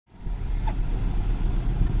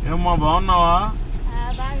ఏమ్మా బాగున్నావా?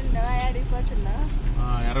 బాగుండవా?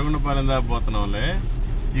 ఎర్రగొండపాలెం దాకా పోతున్నావులే.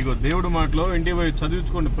 ఇగో దేవుడి మాటలో ఇంటికి పోయి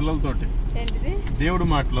చదివించుకోండి పిల్లలతోటి. దేవుడి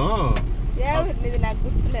మాటలో నాకు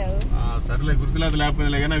గుర్తులేవు. సరేలే, గుర్తులేదు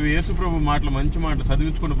లేకపోతే కానీ అవి యేసు ప్రభు మాటలు, మంచి మాటలు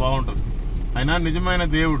చదివించుకుంటే బాగుంటది. అయినా నిజమైన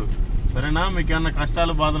దేవుడు. సరేనా? మీకు ఏమన్నా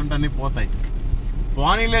కష్టాలు బాధలు ఉంటే అన్ని పోతాయి.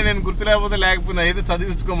 పోనీలే, నేను గుర్తు లేకపోతే అయితే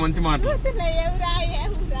చదివించుకో మంచి మాటలు.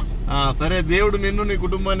 సరే, దేవుడు నిన్ను నీ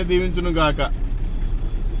కుటుంబాన్ని దీవించును గాక.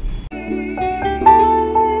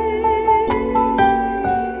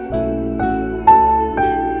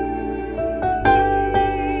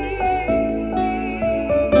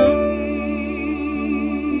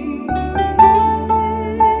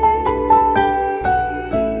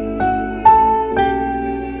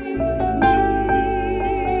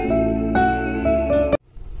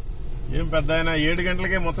 పెద్ద 7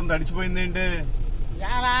 గంటలకే మొత్తం తడిచిపోయింది ఏంటి?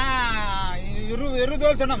 ఎరువు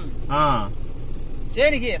తోలుతున్నాం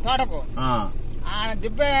చేనికి తోటకు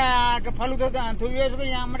దిబ్బ పలుకు తువ్వేసుకు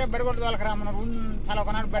అమ్మటే బరిగొట్టు తోలకరా మన తల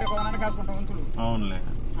ఒకనాడు బరి ఒకనాడు కాసుకుంటాం ఉంతులు. అవునులే,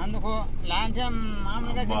 అందుకు లాంటి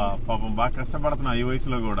మామూలుగా పాపం బాగా కష్టపడుతున్నావు ఈ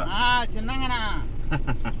వయసులో కూడా. చిన్నగానా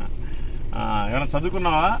ఏమైనా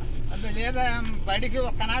చదువుకున్నావా? లేదా బడికి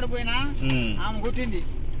ఒక్కనాడు పోయినా ఆమె కొట్టింది,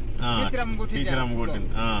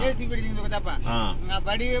 తప్ప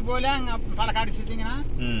బడి పోలే పలకాడి సిద్ధింగినా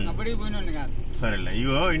బడికి పోయినండి కాదు. సరేలే,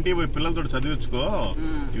 ఇగో ఇంటికి పోయి పిల్లలతో చదివించుకో.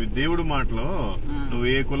 ఇవి దేవుడు మాటలు. నువ్వు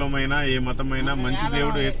ఏ కులమైనా ఏ మతమైనా మంచి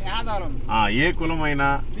దేవుడు. ఏ కులమైనా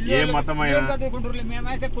ఏ మతమైనా చదువుకుంటారు.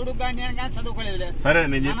 మేమైతే కొడుకు కానీ నేను కానీ చదువుకోలేదు. సరే,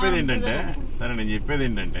 నేను చెప్పేది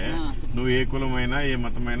ఏంటంటే నువ్వు ఏ కులమైనా ఏ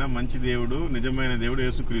మతమైనా మంచి దేవుడు, నిజమైన దేవుడు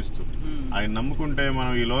యేసుక్రీస్తు. ఆయన నమ్ముకుంటే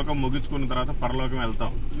మనం ఈ లోకం ముగించుకున్న తర్వాత పరలోకం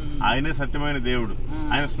వెళ్తాం. ఆయనే సత్యమైన దేవుడు,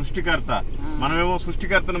 ఆయన సృష్టికర్త. మనమేమో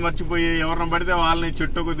సృష్టికర్తను మర్చిపోయి ఎవరిని పడితే వాళ్ళని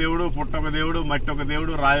చెట్టు ఒక దేవుడు, పుట్ట ఒక దేవుడు, మట్టి ఒక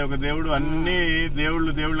దేవుడు, రాయి ఒక దేవుడు, అన్ని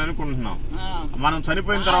దేవుళ్ళు అనుకుంటున్నాం. మనం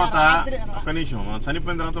చనిపోయిన తర్వాత మనం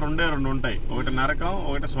చనిపోయిన తర్వాత 2 ఉంటాయి. ఒకటి నరకం,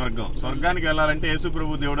 ఒకటి స్వర్గం. స్వర్గానికి వెళ్లాలంటే యేసు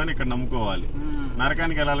ప్రభు దేవుడు అని ఇక్కడ నమ్ముకోవాలి.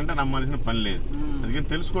 నరకానికి వెళ్లాలంటే నమ్మాల్సిన పని లేదు. అందుకని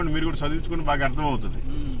తెలుసుకోండి, మీరు కూడా చదివించుకుని బాగా అర్థమవుతుంది.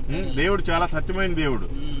 దేవుడు చాలా సత్యమైన దేవుడు.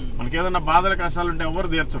 మనకేదన్నా బాధల కష్టాలుంటే ఎవరు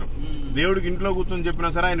తీర్చరు. దేవుడికి ఇంట్లో కూర్చొని చెప్పినా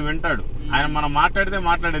సరే ఆయన వింటాడు. ఆయన మనం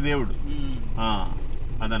మాట్లాడే దేవుడు.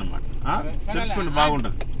 అదనమాట, తెలుసుకోండి,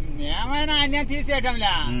 బాగుంటది. ఏమైనా అన్యాయం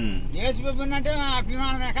తీసేయటంలే. యేసుబాబునంటే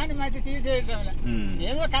అభిమానమే కానీ మరి తీసేయటంలే.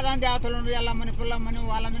 ఏదో కదా దేవతలు ఎల్లమ్మని పుల్లమ్మని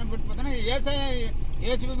వాళ్ళమని పుట్టిపోతున్నా.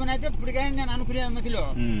 యేసుబాబుని అయితే ఇప్పటికైనా నేను అనుకునే మతిలో,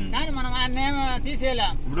 కానీ మనం అన్నేం తీసేయలే.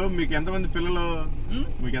 ఇప్పుడు మీకు ఎంతమంది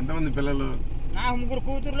పిల్లలు? నాకు 3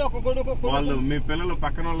 కూతుర్లు, 1 కొడుకు. వాళ్ళు మీ పిల్లలు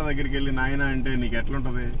పక్కన వాళ్ళ దగ్గరికి వెళ్ళి నాయన అంటే నీకు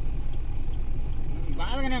ఎట్లుంటది?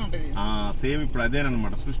 బాధగానే ఉంటది. సేమ్ ఇప్పుడు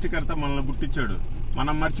అదేనమాట. సృష్టికర్త మనల్ని పుట్టించాడు,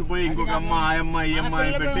 మనం మర్చిపోయి ఇంకొక అమ్మ ఆ అమ్మ ఈ అమ్మ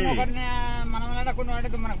అని పెట్టి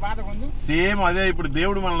సేమ్ అదే. ఇప్పుడు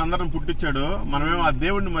దేవుడు మనల్ని అందరిని పుట్టించాడు, మనమేమో ఆ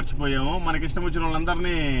దేవుడిని మర్చిపోయాము. మనకి ఇష్టం వచ్చిన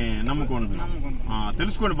వాళ్ళందరినీ నమ్ముకుంటున్నాం.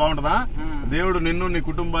 తెలుసుకోండి, బాగుంటదా? దేవుడు నిన్ను, నీ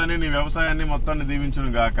కుటుంబాన్ని, నీ వ్యవసాయాన్ని మొత్తాన్ని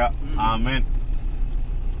దీవించును గాక. ఆమేన్.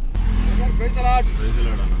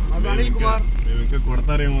 ఇంకా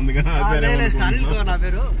కొడతారేముంది నా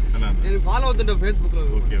పేరు, నేను ఫాలో అవుతుంటా ఫేస్బుక్ లో.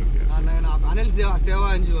 అనిల్ సేవా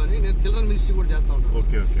ఎన్జిఓ అని. నేను చిల్డ్రన్ మినిస్ట్రీ కూడా చేస్తా ఉంటాను.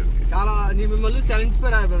 చాలా మిమ్మల్ని చాలా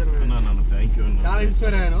ఇన్స్పైర్ అయ్యాను బ్రదర్. చాలా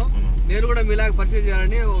ఇన్స్పైర్ అయ్యాను. నేను కూడా మీలాగా పరిచయం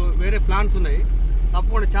చేయాలని వేరే ప్లాన్స్ ఉన్నాయి.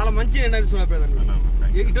 తప్పకుండా చాలా మంచి నిర్ణయం తీసుకున్నారు బ్రదర్.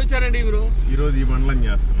 ఇటు వచ్చారండి మీరు? ఈ రోజు ఈ మండలం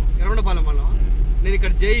చేస్తున్నాం, ఎర్రగొండపాలెం మండలం. నేను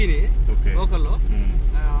ఇక్కడ జేఈని లోకల్లో.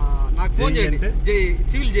 నాకు ఫోన్ చేయండి.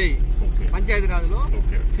 Civil JEE, పంచాయతీరాజ్లో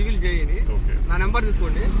civil జేఈని. నా నెంబర్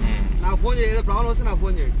తీసుకోండి, నాకు ఫోన్ చేయండి. ఏదో ప్రాబ్లం వస్తే నాకు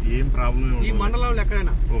ఫోన్ చేయండి. ఏం ప్రాబ్లం? ఈ మండలంలో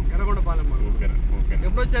ఎక్కడైనా, ఎర్రగొండపాలెం మండలం.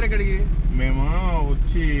 ఎప్పుడు వచ్చారు ఇక్కడికి? మేము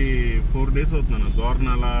వచ్చి 4 days అవుతున్నాను.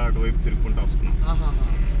 దోర్నాల అటువైపు తిరుగుకుంటూ వస్తున్నాం.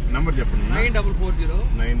 నెంబర్ చెప్పండి.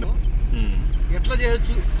 9440 ఎట్లా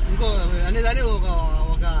చేయొచ్చు ఇంకో అనేదాన్ని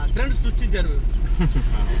ఒక ట్రెండ్ సృష్టించారు.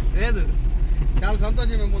 లేదు, చాలా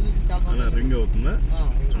సంతోషం. మేము చూసి చాలా సంతోషం. రింగ్ అవుతుందా?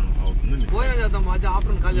 భోజనం చేద్దాం.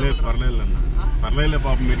 పర్లేదు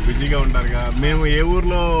పాపం, మీరు బిజీగా ఉంటారుగా. మేము ఏ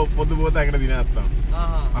ఊర్లో పొద్దుపోతే అక్కడ తినేస్తాం.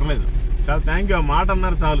 పర్లేదు, చాలా థ్యాంక్ యూ. ఆ మాట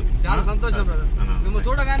అన్నారు చాలు. చాలా సంతోషం బ్రదర్. మేము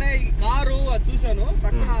చూడగానే ఈ కారు అది చూశాను,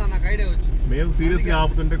 తక్కువ నాకు ఐడియా వచ్చింది. మేము సీరియస్ గా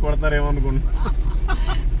ఆపుతుంటే కొడతారేమో అనుకుంటున్నాం.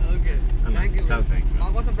 మా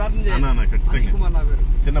కోసం ప్రార్థన చేయండి. ఖచ్చితంగా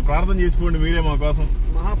చిన్న ప్రార్థన చేసుకోండి మీరే మా కోసం.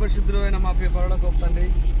 మహాపరిశుద్ధులైన మా పరలోకపు తండ్రి,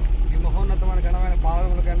 ఈ మహోన్నతమైన ఘనమైన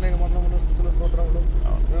పాదములకు ఎన్నైన వందనములు, స్తుతులు, స్తోత్రములు.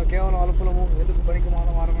 మేము కేవలం అల్పులము, ఎందుకు పనికి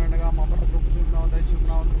వారమైనగా మా పట్ల కృప చూపినావు, దయ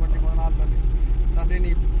చూపినావు. అందుకు బట్టి వందనాలు తండ్రి.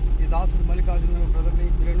 తండ్రి, ఈ దాసుడు మల్లికార్జున బ్రదర్ని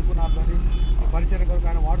మీరు ఎన్నుకున్నారు తండ్రి. ఈ పరిచయం కొరకు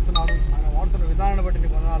ఆయన వాడుతున్నారు. ఆయన వాడుతున్న విధానాన్ని బట్టి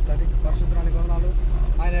నీకు వందనాలు తండ్రి. పరిశుద్ధానికి వందనాలు.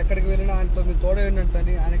 ఆయన ఎక్కడికి వెళ్ళినా ఆయనతో మీరు తోడే ఉండండి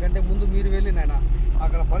తండ్రి. ఆయనకంటే ముందు మీరు వెళ్ళి నాయన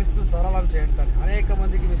అక్కడ పరిస్థితులు సరళం చేయండి తండ్రి. అనేక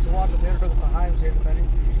మందికి మీ సువార్త చేరుటకు సహాయం చేయండి తండ్రి.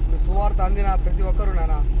 మీ సువార్త అందిన ప్రతి ఒక్కరూ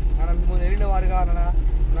నాయన మిమ్మల్ని ఎరిగిన వారిగా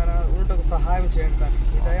నాయన ఉండటకు సహాయం చేయండి తండ్రి.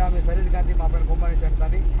 మీ దయ మీ సన్నిధి కాంతి మా పైన కుమ్మరించండి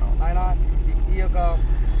తండ్రి. ఆయన ఈ యొక్క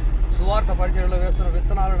సువార్త పరిచయంలో వేస్తున్న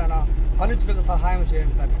విత్తనాలు నాయన ఫలించుటకు సహాయం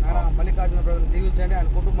చేయండి తండ్రి. ఆయన మల్లికార్జున బ్రదర్ని దీవించండి, ఆయన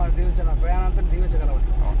కుటుంబాన్ని దీవించండి, ఆయన ప్రయాణాంతాన్ని దీవించగలవండి.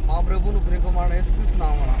 మా ప్రభువును ప్రియకుమారుడు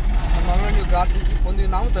యేసుక్రీస్తున్నాము మనల్ని ప్రార్థించి పొంది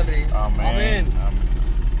నాము తండ్రి. ఆమేన్.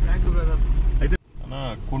 Thank you brother. అయితే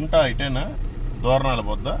కుంట ఇటేనా దోరణాల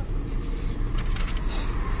పొద్ద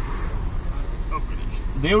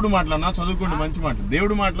దేవుడు మాటలన్నా చదువుకోండి, మంచి మాటలు.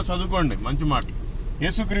 దేవుడి మాటలు చదువుకోండి, మంచి మాటలు.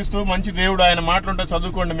 యేసుక్రీస్తు మంచి దేవుడు, ఆయన మాటలుంటే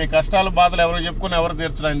చదువుకోండి. మీ కష్టాలు బాధలు ఎవరో చెప్పుకొని ఎవరు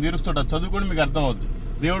తీర్చడు, ఆయన తీరుస్తుంటారు. చదువుకోండి, మీకు అర్థం అవుతుంది.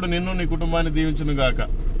 దేవుడు నిన్ను నీ కుటుంబాన్ని దీవించును గాక.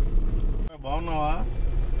 బాగున్నావా?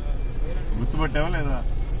 గుర్తుపట్టావా లేదా?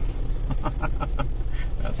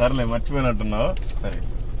 సరేలే, మర్చిపోయినట్టున్నావు. సరే,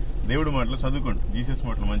 దేవుడి మాటలు చదువుకోండి, జీసస్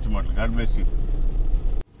మాటలు మంచి మాటలు. God bless you.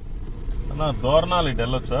 అన్న దోరణాలు ఇటు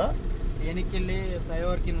వెళ్ళొచ్చా? ఎనికెళ్ళి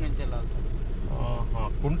ఫ్లైఓవర్ కింద నుంచి వెళ్ళాలి సార్.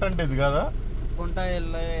 కుంట అంటే ఇది కాదా? కుంట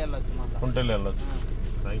వెళ్ళొచ్చు, కుంటెళ్ళి వెళ్ళొచ్చు.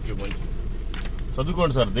 Thank you. మంచి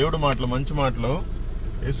చదువుకోండి సార్, దేవుడి మాటలు మంచి మాటలు,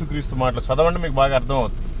 యేసుక్రీస్తు మాటలు చదవండి, మీకు బాగా అర్థం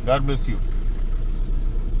అవుతుంది. God bless you.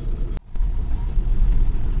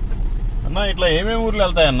 అన్న ఇట్లా ఏమేమి ఊర్లు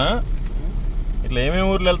వెళ్తాయన్నా? ఇట్లా ఏమేమి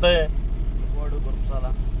ఊర్లు వెళ్తాయి?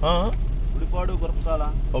 గుడిపాడు, గురపసాల.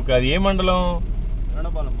 ఓకే, అది ఏ మండలం?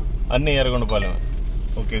 ఎర్రగొండపాలెం. అన్ని ఎర్రగొండపాలెం.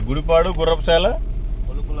 ఓకే, గుడిపాడు, గుర్రపశాల,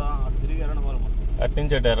 తిరిగి ఎర్రగొండపాలెం,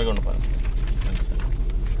 అట్నుంచి అటు ఎర్రగొండపాలెం.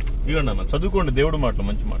 ఇవ్వండి అన్న, చదువుకోండి దేవుడి మాటలు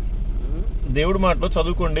మంచి మాటలు. దేవుడి మాటలు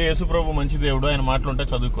చదువుకోండి. యేసుప్రభు మంచి దేవుడు, ఆయన మాటలుంటే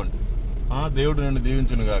చదువుకోండి. దేవుడు నిన్ను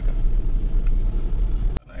దీవించును గాక.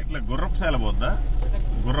 ఇట్లా గుర్రపశాల పోద్దా?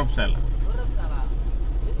 గుర్రపశాల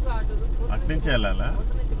అట్నుంచి వెళ్ళాలా?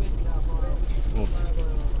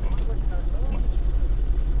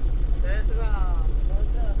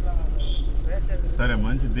 సరే,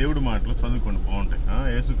 మంచి దేవుడి మాటలు చదువుకోండి, బాగుంటాయి.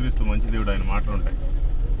 యేసుక్రీస్తు మంచి దేవుడు, ఆయన మాటలు ఉంటాయి.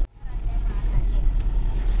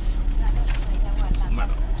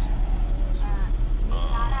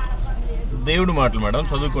 దేవుడి మాటలు మేడం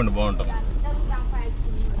చదువుకోండి, బాగుంటుంది.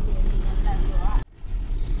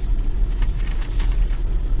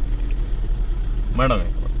 మేడం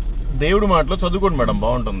దేవుడి మాటలు చదువుకోండి మేడం,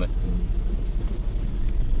 బాగుంటుంది.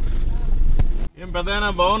 ఏం పెద్దయినా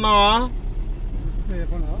బాగున్నావా?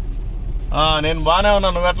 నేను బానే ఉన్నా,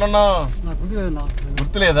 నువ్వు ఎట్లున్నావు?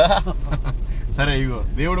 గుర్తులేదా? సరే, ఇగో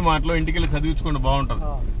దేవుడి మాటలు ఇంటికి వెళ్ళి చదివించుకోండి, బాగుంటుంది.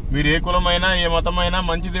 మీరు ఏ కులమైనా ఏ మతమైనా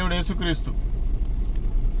మంచి దేవుడు యేసుక్రీస్తు.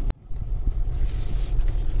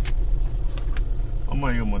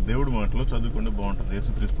 అమ్మ దేవుడి మాటలు చదువుకోండి, బాగుంటుంది.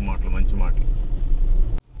 యేసుక్రీస్తు మాటలు మంచి మాటలు.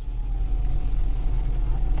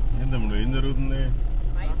 ఏం తమ్ముడు, ఏం జరుగుతుంది?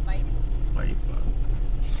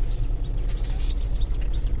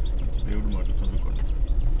 దేవుడి మాటలు చదువుకోండి.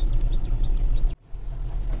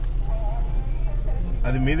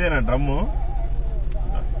 అది మీదేనా డ్రమ్ము?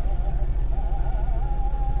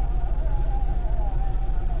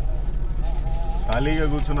 ఖాళీగా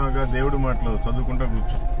కూర్చున్నాక దేవుడి మాటలు చదువుకుంటా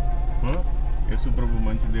కూర్చో. యేసుప్రభు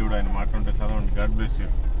మంచి దేవుడు, ఆయన మాట్లాడుంటే చదవండి. God bless you.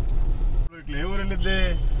 ఇట్లా ఏ ఊరు వెళ్ళిద్ది?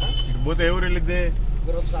 ఇటు పోతే ఏ ఊరు వెళ్ళిద్ది?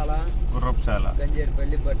 గుర్రపశాల,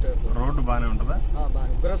 గంజేరిపల్లి. బట్ రోడ్డు బానే ఉంటుందా?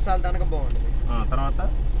 గుర్రపశాల దానికి బాగుంటుంది. తర్వాత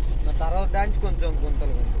దానికి కొంచెం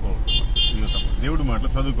గుంతలు. దేవుడి మాటలు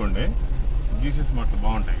చదువుకోండి, జీసస్ మాటలు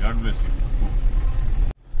బాగుంటాయి. God bless you.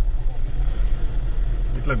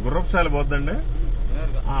 ఇట్లా గుర్రపశాల పోద్దండి.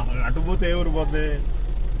 అటు పోతే ఏ ఊరు పోద్ది?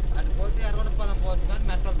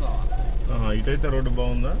 ఇటైతే రోడ్డు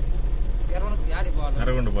బాగుందా?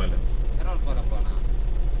 ఎర్రగొండపాలెం.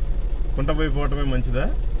 కుంట పోయి పోవటమే మంచిదా?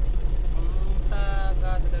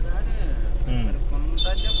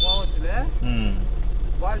 పోవచ్చులే,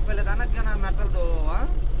 వాళ్ళ పిల్లలు అనగా మెట్టలతో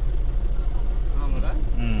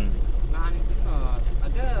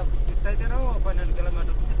అదే చిట్టు అయితేనో 12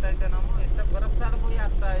 కిలోమీటర్లు, చిట్టు అయితేనేమో ఇట్లా గురపసాల పోయి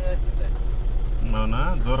అట్లా వేస్తుంది. అవునా?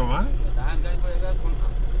 దూరమా? దానికి అయిపోయా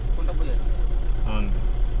కుంట పోయేది. అవును.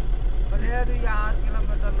 లేదు, ఈ 6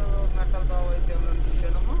 కిలోమీటర్లు మెట్టలతో అయితే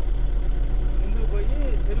చూసాము. ముందుకు పోయి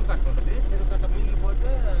చెరువు కట్ట ఉంటుంది, చెరువు కట్ట ముందుకు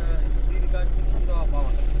పోతే దీనికి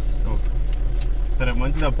బాగుంటుంది. సరే,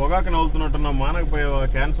 మంచిదా. పొగాకు నవ్వుతున్నట్టున్నావు, మానకపోయావా?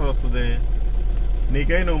 క్యాన్సర్ వస్తుంది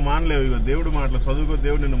నీకై, నువ్వు మానలేవు. ఇక దేవుడి మాటలు చదువుకో,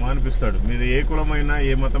 దేవుడు నిన్ను మానిపిస్తాడు. మీరు ఏ కులమైనా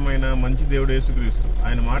ఏ మతమైనా మంచి దేవుడు యేసుక్రీస్తు,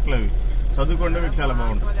 ఆయన మాటలు అవి చదువుకోండి, మీకు చాలా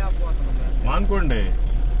బాగుంటుంది. మానుకోండి,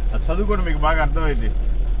 అది చదువుకోండి, మీకు బాగా అర్థమైంది.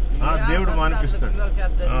 దేవుడు మానిపిస్తాడు.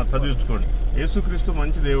 చదివించుకోండి. యేసుక్రీస్తు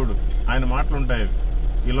మంచి దేవుడు, ఆయన మాటలు ఉంటాయి.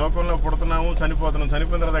 ఈ లోకంలో పుడుతున్నాము, చనిపోతున్నాం,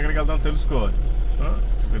 చనిపోయిన తర్వాత ఎక్కడికి వెళ్తామో తెలుసుకోవాలి.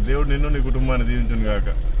 దేవుడు నిన్ను నీ కుటుంబాన్ని దీవించును గాక.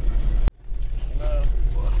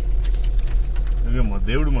 ఇదిగమ్మా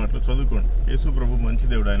దేవుడి మాటలు చదువుకోండి. యేసు ప్రభు మంచి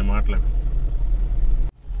దేవుడు, ఆయన మాటలు.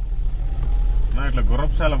 ఇట్లా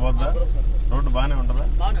గుర్రపుశాల పోద్దా? రోడ్డు బాగానే ఉంటుందా?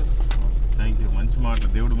 Thank you. మంచి మాటలు,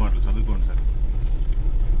 దేవుడి మాటలు చదువుకోండి సార్.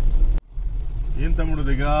 ఏం తమ్ముడు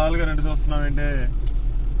దిగాలుగా నడిచి వస్తున్నావేంటే?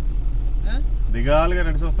 దిగాలుగా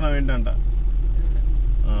నడిచి వస్తున్నావేంటంట?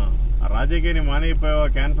 ఆ రాజకీయాన్ని మానేయిపోయావా?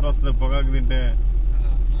 క్యాన్సర్ వస్తుంది పొగాకు తింటే.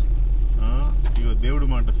 ఇగో దేవుడి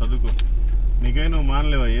మాటలు చదువుకో. నీకై నువ్వు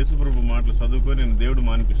మానలేవా? యేసు ప్రభు మాటలు చదువుకో, నేను దేవుడు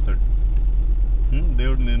మానిపిస్తాడు.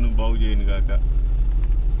 దేవుడు నేను బాగు చేయను గాక.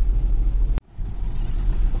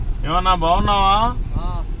 ఏమన్నా బాగున్నావా?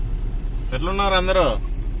 ఎట్లున్నారు అందరూ?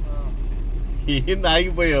 ఏంది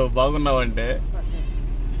ఆగిపోయావు? బాగున్నావంటే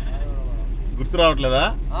గుర్తు రావట్లేదా?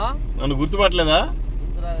 నన్ను గుర్తుపట్టలేదా?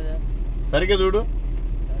 సరిగ్గా చూడు.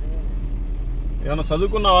 ఏమన్నా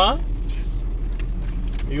చదువుకున్నావా?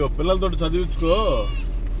 ఇగో పిల్లలతో చదివించుకో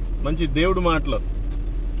మంచి దేవుడు మాటలు.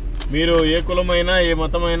 మీరు ఏ కులమైనా ఏ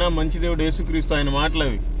మతమైనా మంచి దేవుడు యేసుక్రీస్తు, ఆయన మాటలు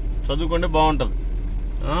అవి చదువుకుంటే బాగుంటది.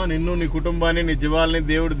 నిన్ను నీ కుటుంబాన్ని నీ జీవాల్ని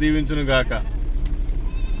దేవుడు దీవించును గాక.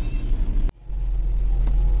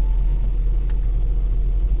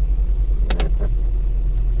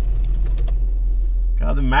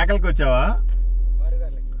 కాదు మేకలకి వచ్చావా?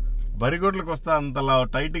 బరిగొడ్లకు వస్తా. అంతలా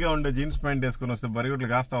టైట్ గా ఉండే జీన్స్ ప్యాంట్ వేసుకుని వస్తే బరిగొడ్లు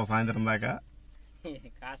కాస్తావా సాయంత్రం దాకా?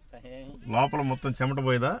 లోపల మొత్తం చెమట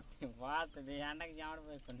పోయేదా?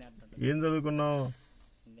 ఏం చదువుకున్నావు?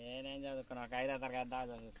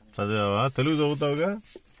 చదివావా? తెలుగు చదువుతావుగా?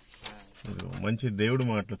 మంచి దేవుడి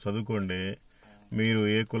మాటలు చదువుకోండి. మీరు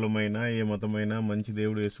ఏ కులమైనా ఏ మతమైనా మంచి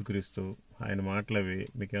దేవుడు యేసుక్రీస్తు, ఆయన మాటలు అవి.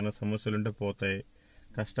 మీకు ఏమైనా సమస్యలుంటే పోతాయి.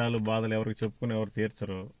 కష్టాలు బాధలు ఎవరికి చెప్పుకుని ఎవరు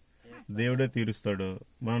తీర్చరు, దేవుడే తీరుస్తాడు.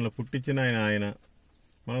 మనల్ని పుట్టించిన ఆయన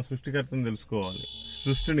మనం సృష్టికర్తను తెలుసుకోవాలి,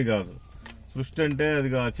 సృష్టిని కాదు. సృష్టి అంటే అది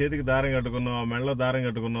చేతికి దారం కట్టుకున్నావు, ఆ మెడలో దారం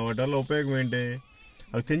కట్టుకున్నావు, వాటి వల్ల ఉపయోగం ఏంటి?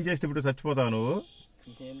 అవి తెంచేస్తే ఇప్పుడు చచ్చిపోతావు నువ్వు.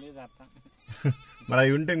 మరి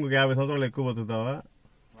అవి ఉంటే ఇంకొక 50 సంవత్సరాలు ఎక్కువ బతుకుతావా?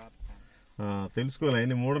 తెలుసుకోవాలి.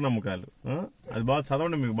 అన్ని మూఢనమ్మకాలు. అది బాగా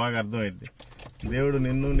చదవండి, మీకు బాగా అర్థమైంది. దేవుడు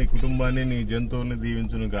నిన్ను నీ కుటుంబాన్ని నీ జంతువుల్ని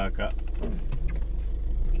దీవించును గాక.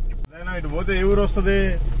 ఇటు పోతే ఏ ఊరు వస్తుంది?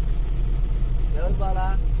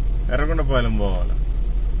 ఎర్రగొండపాలెం పోవాలి.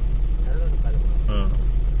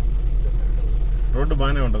 రోడ్డు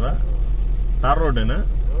బాగానే ఉంటుందా? తార్ రోడ్డేనా?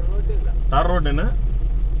 తార్ రోడ్డేనా?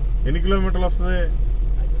 ఎన్ని కిలోమీటర్లు వస్తుంది?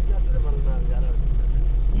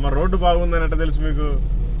 మరి రోడ్డు బాగుందని ఎట్లా తెలుసు మీకు?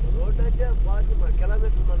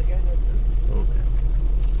 ఓకే.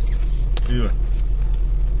 ఇదిగోండి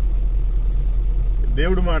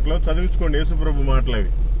దేవుడి మాటలు చదివించుకోండి, యేసుప్రభు మాటలు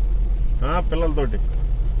అవి. పిల్లలతోటి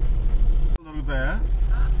దొరుకుతాయా?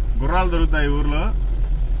 గుర్రాలు దొరుకుతాయి ఊర్లో?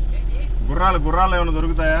 గుర్రాలు ఏమైనా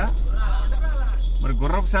దొరుకుతాయా? మరి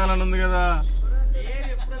గుర్రపు శాల అని ఉంది కదా?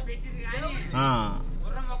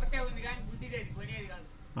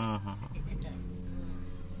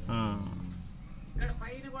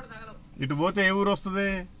 ఇటు పోతే ఏ ఊరు వస్తుంది?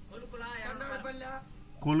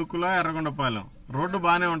 కొలుకుల, ఎర్రగొండపాలెం. రోడ్డు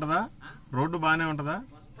బానే ఉంటదా? రోడ్డు బానే ఉంటదా?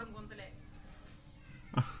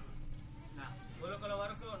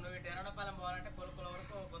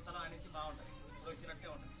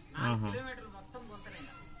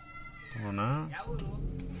 అవునా?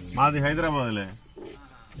 మాది హైదరాబాద్లే.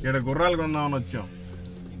 ఇక్కడ గుర్రాలు కొందామని వచ్చాం.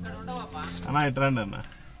 అన్నా ఇటు రండి అన్న.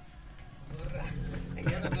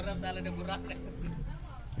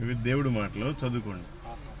 ఇవి దేవుడి మాటలు చదువుకోండి.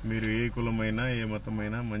 మీరు ఏ కులమైనా ఏ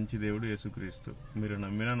మతమైనా మంచి దేవుడు యేసుక్రీస్తు. మీరు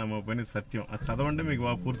నమ్మినా నమ్మకపోయినా సత్యం. అది చదవండి, మీకు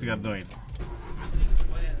బాగా పూర్తిగా అర్థమైంది.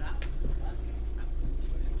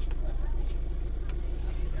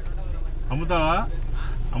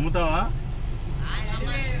 అమ్ముతావా?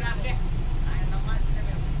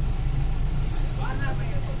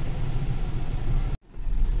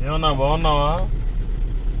 ఏమన్నా బాగున్నావా?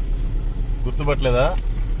 గుర్తుపట్టలేదా?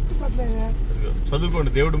 చదువుకోండి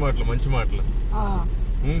దేవుడి మాటలు, మంచి మాటలు.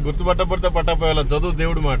 గుర్తుపట్టబడితే పట్టపోయేలా చదువు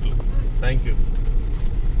దేవుడి మాటలు. Thank you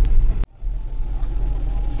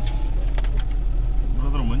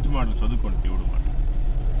brother. మంచి మాటలు చదువుకోండి, దేవుడి మాటలు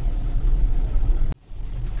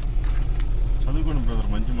చదువుకోండి బ్రదర్,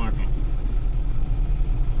 మంచి మాటలు.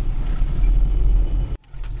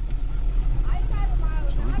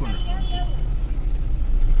 చదువుకోండి.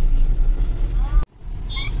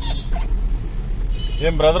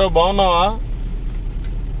 ఏం బ్రదర్ బాగున్నావా?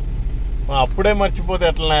 అప్పుడే మర్చిపోతే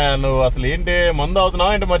ఎట్లా? నువ్వు అసలు ఏంటి మందు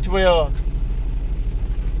అవుతున్నావా ఏంటి? మర్చిపోయావా?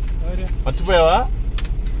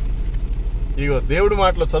 ఇగో దేవుడి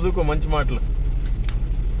మాటలు చదువుకో, మంచి మాటలు.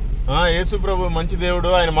 యేసు ప్రభు మంచి దేవుడు,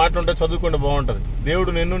 ఆయన మాటలు ఉంటే చదువుకుంటే బాగుంటది.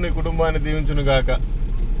 దేవుడు నిన్ను నీ కుటుంబాన్ని దీవించును గాక.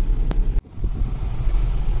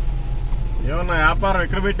 ఏమన్నా వ్యాపారం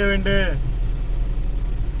ఎక్కడ పెట్టావేంటి?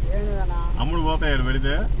 అమ్ముడు పోతాయి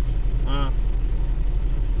పెడితే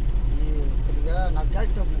నాకు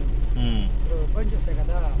గ్యాస్ ట్రబుల్ ఉంది. ఇప్పుడు ఓపెన్ చేసే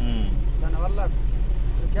కదా, దానివల్ల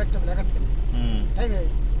గ్యాస్ ట్రబుల్ ఎగట్టుతుంది. టైం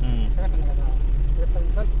ఎగట్టను కదా, 10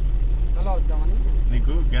 నిమిషాలు కలవద్దామని.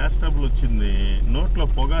 నీకు గ్యాస్ ట్రబుల్ వచ్చింది, నోట్లో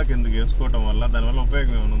పొగాకు ఎందుకు వేసుకోవటం వల్ల దానివల్ల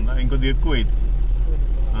ఉపయోగం ఏమైనా ఉందా? ఇంకొద్ది ఎక్కువ అయింది.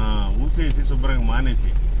 ఊసేసి శుభ్రంగా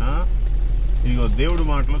మానేసి ఇదిగో దేవుడి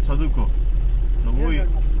మాటలు చదువుకో. నువ్వు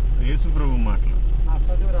యేసు ప్రభు మాటలు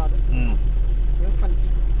చదువు రాదు,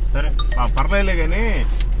 సరే పర్లేదులే కానీ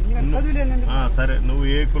సరే. నువ్వు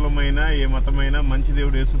ఏ కులమైనా ఏ మతమైనా మంచి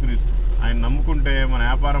దేవుడు యేసుక్రీస్తు. ఆయన నమ్ముకుంటే మన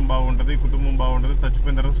వ్యాపారం బాగుంటది, కుటుంబం బాగుంటది,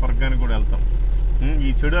 చచ్చిపోయిన తర్వాత స్వర్గానికి కూడా వెళ్తాం. ఈ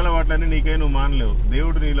చెడు అలవాట్లన్నీ నీకై నువ్వు మానలేవు.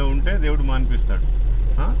 దేవుడు నీలో ఉంటే దేవుడు మానిపిస్తాడు.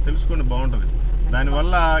 తెలుసుకోండి, బాగుంటది.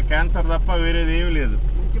 దానివల్ల క్యాన్సర్ తప్ప వేరేది ఏమీ లేదు.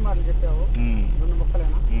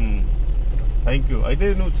 Thank you. అయితే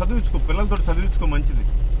నువ్వు చదివించుకో, పిల్లలతో చదివించుకో, మంచిది.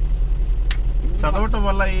 చదవటం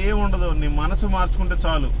వల్ల ఏం ఉండదు, నీ మనసు మార్చుకుంటే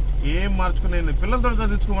చాలు. ఏం మార్చుకునే పిల్లలతో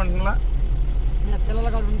చదివించుకోమంటున్నా.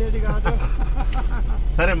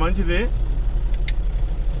 సరే, మంచిది.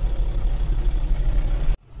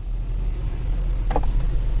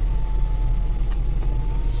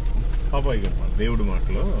 పాపాయి గారు దేవుడి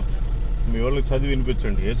మాటలు మీ వాళ్ళకి చదివి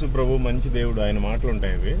వినిపించండి. యేసు ప్రభు మంచి దేవుడు, ఆయన మాటలు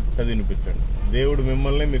ఉంటాయి, అవి చదివి వినిపించండి. దేవుడు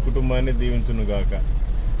మిమ్మల్ని మీ కుటుంబాన్ని దీవించును గాక.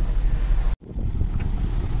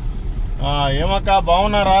 ఏమక్క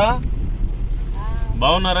బాగున్నారా?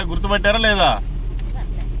 గుర్తుపట్టారా లేదా?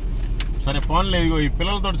 సరే, ఫోన్లే. ఇదిగో ఈ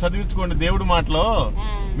పిల్లలతో చదివించుకోండి దేవుడి మాటలు.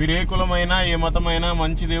 మీరు ఏ కులమైనా ఏ మతమైనా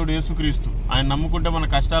మంచి దేవుడు యేసుక్రీస్తు. ఆయన నమ్ముకుంటే మన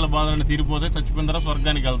కష్టాల బాధలను తీరిపోతే చచ్చిపోయిన తర్వాత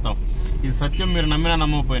స్వర్గానికి వెళ్తాం. ఇది సత్యం. మీరు నమ్మినా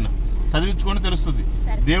నమ్మకపోయినా చదివించుకొని తెలుస్తుంది.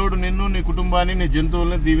 దేవుడు నిన్ను, నీ కుటుంబాన్ని, నీ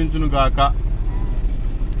జంతువుల్ని దీవించును గాక.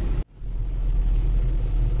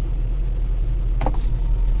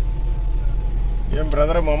 ఏం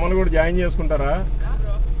బ్రదర్, మమ్మల్ని కూడా జాయిన్ చేసుకుంటారా?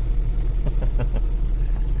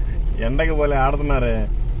 ఎండకి పోలే ఆడుతున్నారే.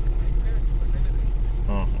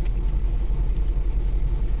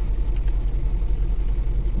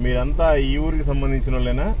 మీరంతా ఈ ఊరికి సంబంధించిన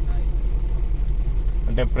వాళ్ళేనా?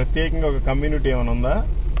 అంటే ప్రత్యేకంగా ఒక కమ్యూనిటీ ఏమైనా ఉందా?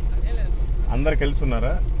 అందరు కలిసి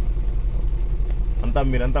ఉన్నారా?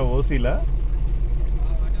 మీరంతా ఓసీలా?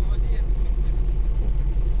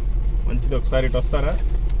 మంచిది. ఒకసారి ఇటు వస్తారా?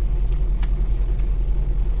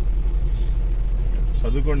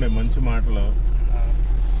 చదువుకోండి, మంచి మాటలు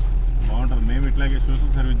బాగుంటుంది. మేము ఇట్లాగే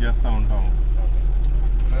సోషల్ సర్వీస్ చేస్తూ ఉంటాము.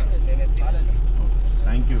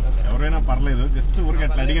 Thank you. ఎవరైనా పర్లేదు, జస్ట్ ఊరికి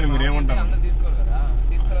అట్లా అడిగిన మీరేమంటారు?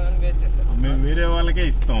 మేము వేరే వాళ్ళకే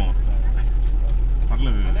ఇస్తాం.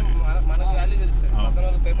 పర్లేదు,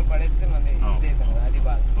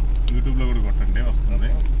 యూట్యూబ్ లో కూడా కొట్టండి, వస్తుంది.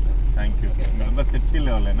 Thank you. మీరంతా చర్చికి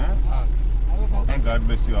వెళ్ళే వాళ్ళేనా? God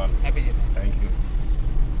bless you all. Thank you.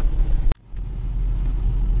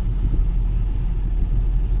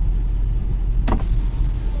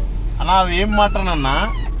 అన్నా, అవి ఏం మాటనన్నా?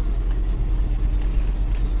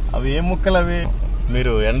 అవి ఏం ముక్కలు? అవి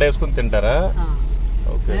మీరు ఎండ వేసుకుని తింటారా?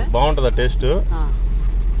 ఓకే, బాగుంటుందా టేస్ట్?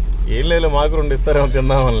 ఏం లేదు, మాకు 2 ఇస్తారేమో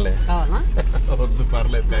తిందామని. వద్దు,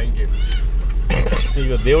 పర్లేదు. Thank you.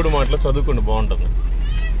 ఇక దేవుడి మాటలు చదువుకోండి, బాగుంటుంది.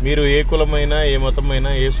 మీరు ఏ కులమైనా ఏ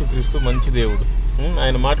మతమైనా యేసుక్రీస్తు మంచి దేవుడు.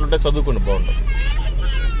 ఆయన మాటలుంటే చదువుకోండి, బాగుంటుంది.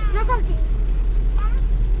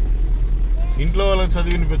 ఇంట్లో వాళ్ళకి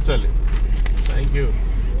చదివి వినిపించాలి. Thank you.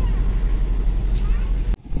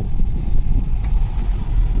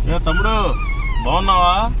 తమ్ముడు,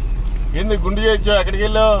 బాగున్నావా? ఏంది గుండు చేయొచ్చు? ఎక్కడికి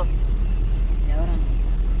వెళ్ళావు?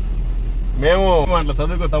 మేము అట్లా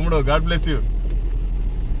చదువుకో తమ్ముడు. God bless you.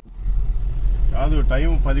 కాదు, టైం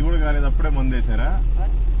 10 కూడా కాలేదు, అప్పుడే మందేశారా?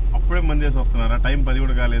 అప్పుడే మందేసి వస్తున్నారా? టైం 10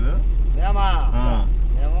 కూడా కాలేదు.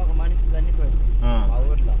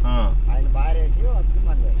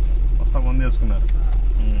 వస్తా మందేసుకున్నారు.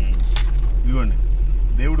 ఇదిగోండి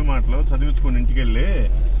దేవుడి మాటలు చదివించుకోండి ఇంటికి వెళ్ళి.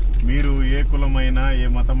 మీరు ఏ కులమైనా ఏ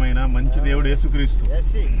మతమైనా మంచి దేవుడు యేసుక్రీస్తు.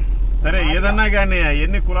 సరే, ఏదన్నా కానీ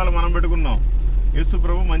ఎన్ని కులాలు మనం పెట్టుకున్నాం, యేసు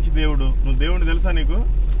ప్రభు మంచి దేవుడు. నువ్వు దేవుడిని తెలుసా? నీకు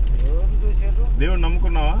దేవుడు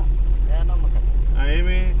నమ్ముకున్నావా?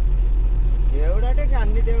 ఏమి దేవుడు అంటే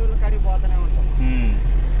అన్ని దేవుళ్ళ కాడికి పోతూనే ఉంటాం.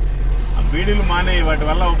 ఆ బీడీలు మానే, వాటి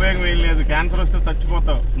వల్ల ఉపయోగం ఏం లేదు. క్యాన్సర్ వస్తే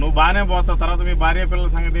చచ్చిపోతావు. నువ్వు బాగానే పోతావు, తర్వాత మీ భార్య పిల్లల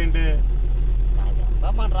సంగతి ఏంటి?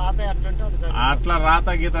 అట్లా రాత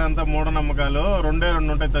గీత అంతా మూఢనమ్మకాలు. 2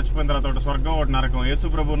 ఉంటాయి, చచ్చిపోయిన తర్వాత ఒకటి స్వర్గం, ఒకటి నరకం. యేసు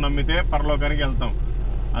ప్రభువు నమ్మితే పరలోకానికి వెళ్తాం.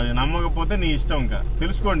 అది నమ్మకపోతే నీ ఇష్టం. ఇంకా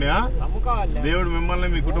తెలుసుకోండి. దేవుడు మిమ్మల్ని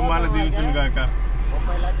మీ కుటుంబాన్ని దీవించును గాక.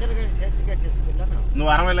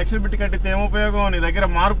 నువ్వు 60 లక్షలు పెట్టి కట్టితే ఏం ఉపయోగం? నీ దగ్గర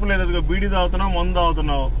మార్పు లేదు. బీడీ తాగుతున్నావు, మందు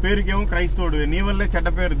తాగుతున్నావు, పేరుకేమో క్రైస్తవుడు. నీ వల్లే చెడ్డ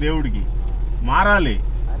పేరు దేవుడికి. మారాలి.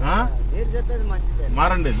 మీరు చెప్పేది మంచిదే.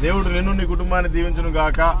 మారండి. దేవుడు నిన్ను నీ కుటుంబాన్ని దీవించును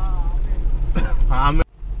గాక. ఆమె.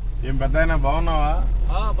 ఏం పెద్ద అయినా బాగున్నావా?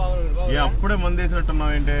 అప్పుడే మంది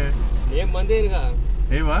వేసినట్టున్నావు ఏంటి? ఏం మంది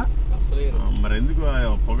ఏవా? మరి ఎందుకు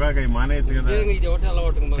పొగాక మానేయచ్చు కదా.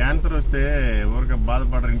 క్యాన్సర్ వస్తే ఎవరికి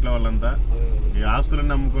బాధపడరు ఇంట్లో వాళ్ళంతా. ఈ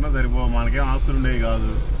ఆస్తులన్నీ అమ్ముకున్నా సరిపో. మనకేం ఆస్తులు ఉండేవి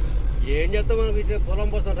కాదు. ఏం చేస్తాం, మనకి పొలం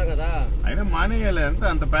పోస్తుంటాం కదా. అయినా మానేయాలి.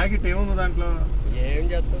 అంత ప్యాకెట్ ఏముంది దాంట్లో? ఏం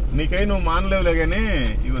చేస్తాం? నీకై నువ్వు మానలేవులే గానీ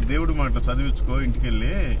ఇగో దేవుడి మాటలు చదివించుకో.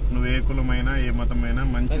 ఇంటికెళ్ళి నువ్వు ఏ కులమైనా ఏ మతమైనా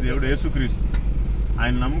మంచి దేవుడు యేసుక్రీస్తు.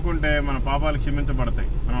 ఆయన నమ్ముకుంటే మన పాపాలు క్షమించబడతాయి.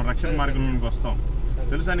 మనం రక్షణ మార్గంలోకి వస్తాం.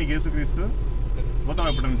 తెలుసా నీకు యేసుక్రీస్తు? పోతావు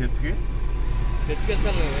ఎప్పుడైనా చర్చికి?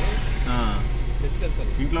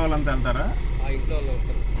 ఇంట్లో వాళ్ళంతా వెళ్తారా?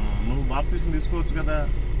 నువ్వు బాప్తీసం తీసుకోవచ్చు కదా.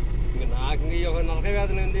 నాకు నరక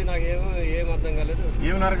వేదన ఉంది. నాకేమో ఏం అర్థం కాలేదు.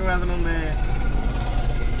 ఏమి నరక వేదన ఉంది?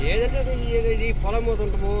 ఏదంటే పొలం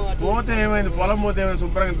పోతుంటాము. పోతే ఏమైంది? పొలం పోతే ఏమైంది?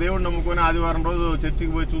 శుభ్రంగా దేవుడు నమ్ముకొని ఆదివారం రోజు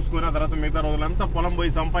చర్చికి పోయి చూసుకొని ఆ తర్వాత మిగతా రోజులంతా పొలం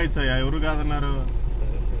పోయి సంపాదించాయా? ఎవరు కాదన్నారు?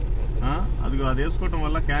 అదిగో అది వేసుకోవటం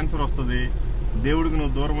వల్ల క్యాన్సర్ వస్తుంది. దేవుడికి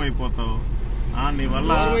నువ్వు దూరం అయిపోతావు. నీ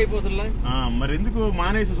వల్ల మరి ఎందుకు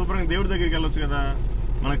మానేసి శుభ్రంగా దేవుడి దగ్గరికి వెళ్ళొచ్చు కదా.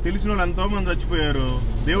 మనకు తెలిసిన వాళ్ళు ఎంతో మంది చచ్చిపోయారు.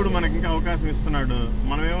 దేవుడు మనకి ఇంకా అవకాశం ఇస్తున్నాడు.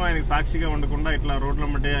 మనమేమో ఆయనకి సాక్షిగా ఉండకుండా ఇట్లా రోడ్ల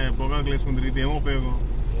మధ్య పొగాకులు వేసుకుని తిరిగితే ఏం ఉపయోగం?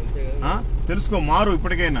 తెలుసుకో, మారు.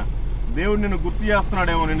 ఇప్పటికైనా దేవుడు నిన్ను గుర్తు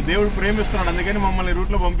చేస్తున్నాడేమో. నిన్ను దేవుడు ప్రేమిస్తున్నాడు, అందుకని మమ్మల్ని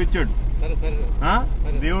రూట్ లో పంపించాడు.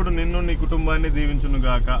 దేవుడు నిన్ను నీ కుటుంబాన్ని దీవించును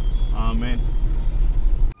గాక. ఆమేన్.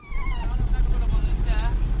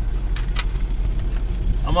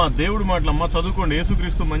 అమ్మా దేవుడి మాటలు అమ్మా చదువుకోండి.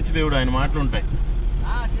 యేసుక్రీస్తు మంచి దేవుడు, ఆయన మాటలు ఉంటాయి.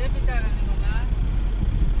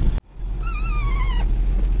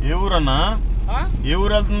 ఏ ఊరన్నా? ఏ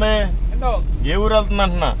ఊరు వెళ్తుంది? ఏ ఊరు వెళ్తుంది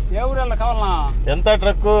అంటున్నా? ఏ ఊరు కావాలన్నా? ఎంత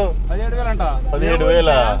ట్రక్కు? 17,000 అంట.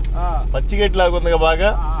 17,000? పచ్చి గడ్డి లాగుందిగా బాగా.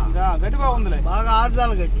 గడ్డి బాగుందిలే, బాగా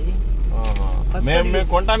ఆరుదాల గడ్డి. మేము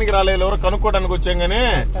కొనడానికి రాలేదు, ఎవరో కనుక్కోవడానికి వచ్చాం గానీ.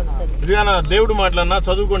 ఇదిగా దేవుడు మాటలన్నా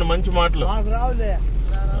చదువుకోండి, మంచి మాటలు.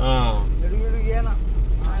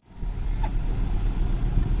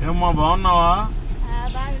 ఏమ్మా బాగున్నావా?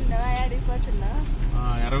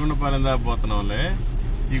 ఎర్రగొండపాలెం దాకా పోతున్నావులే.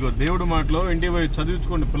 ఇగో దేవుడు మాటలు ఇంటికి పోయి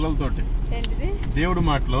చదివించుకోండి పిల్లలతోటి. దేవుడు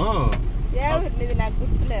మాటలు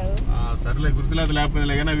సరేలే, గుర్తులేదు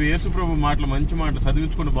లేకపోతే కానీ అవి యేసు ప్రభు మాటలు, మంచి మాటలు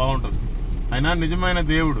చదివించుకుంటే బాగుంటది. ఆయన నిజమైన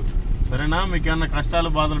దేవుడు. సరేనా? మీకు ఏమన్నా కష్టాలు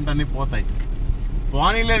బాధలు ఉంటే అన్ని పోతాయి.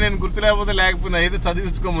 పోనీలే, నేను గుర్తు లేకపోతే అయితే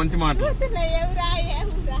చదివించుకో మంచి మాటలు.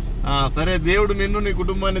 సరే. దేవుడు నిన్ను నీ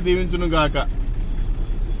కుటుంబాన్ని దీవించును గాక.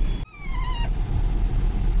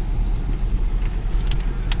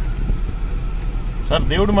 సార్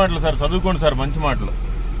దేవుడి మాటలు సార్ చదువుకోండి సార్, మంచి మాటలు.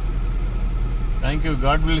 Thank you.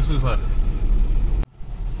 God bless you sir.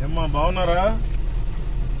 ఏమ్మా బాగున్నారా?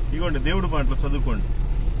 ఇగోండి దేవుడి మాటలు చదువుకోండి.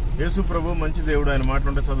 యేసు ప్రభు మంచి దేవుడు, ఆయన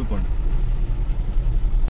మాటలుంటే చదువుకోండి.